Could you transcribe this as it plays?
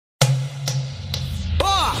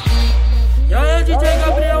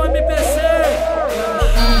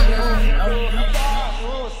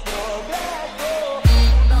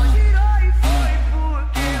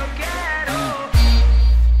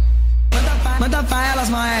elas,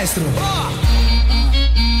 maestro.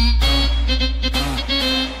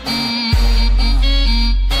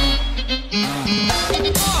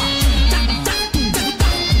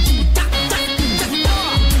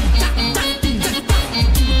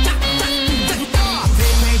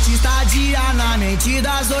 Na mente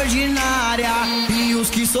das ordinárias, e os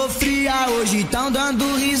que sofria hoje tão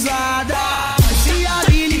dando risada. Se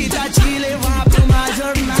habilita a te levar pra uma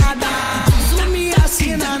jornada. Sumi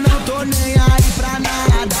assina, não tô nem aí pra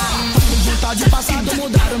nada. De tal de passado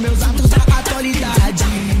mudaram meus atos da atualidade.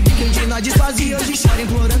 Quem de nós desfazia hoje chora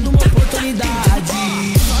implorando uma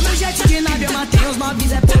oportunidade. Só no jet de nave eu matei os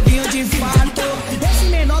novinhos, é povinho de infarto. Esse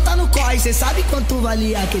menor tá no corre, cê sabe quanto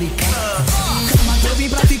valia aquele cara. Eu vim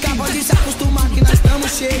pra ficar, pode se acostumar que nós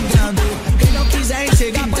estamos chegando. Quem não quiser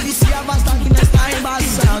enxergar pode se afastar que nós tá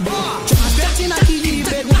embaçando. Tinha umas cretinas que lhe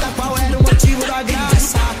pergunta qual era o motivo da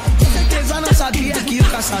graça. Com certeza não sabia que o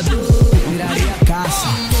caçador viraria caça.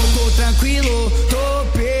 Tô tranquilo, tô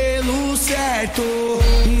pelo certo,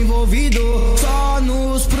 envolvido só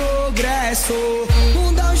nos progressos.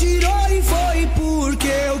 Mundão girou e foi porque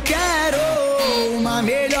eu quero uma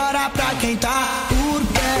melhora pra quem tá por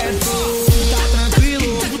perto.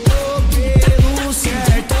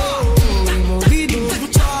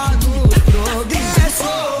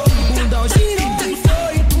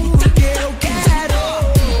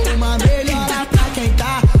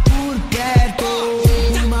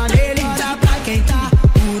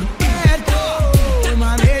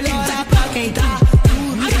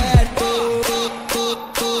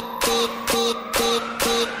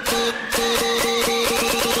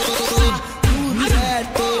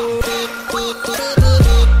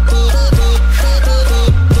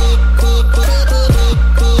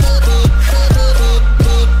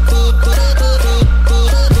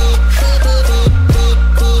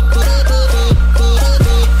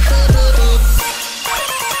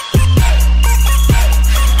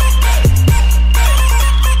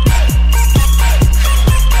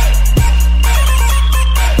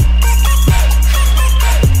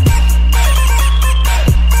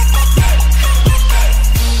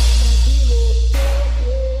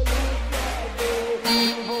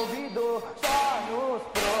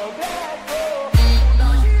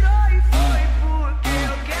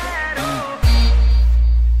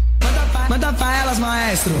 Manda pra elas,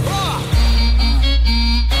 maestro.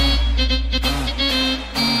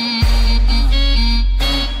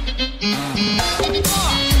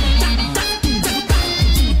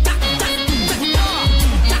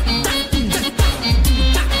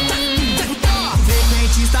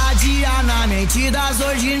 Frequente estadia na mente das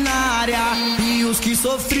ordinárias, e os que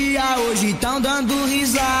sofria hoje tão dando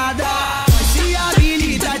risada. Se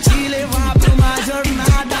habilita a te levar pra uma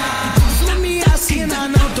jornada. Sumi assina,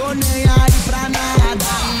 não tô nem aí pra nada.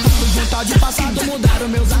 De tal de passado mudaram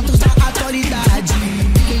meus atos da atualidade.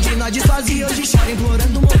 Quem de nós desfazia hoje chora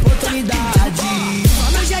implorando uma oportunidade.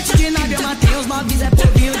 Só no jet de nave eu matei os novinhos, é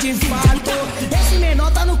povinho de infarto. Esse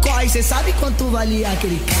menor tá no corre, cê sabe quanto valia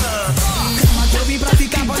aquele cara. Calma que eu vim pra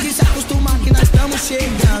ficar, pode se acostumar que nós estamos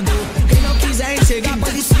chegando. Quem não quiser enxergar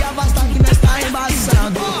pode se afastar que nós tá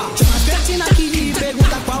embaçando. Tinha umas cretinas que lhe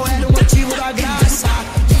pergunta qual era o motivo da graça.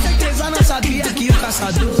 Com certeza não sabia que o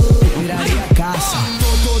caçador viraria caça.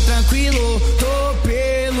 Tô tranquilo, tô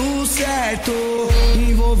pelo certo,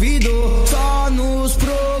 envolvido só nos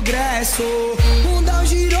progressos.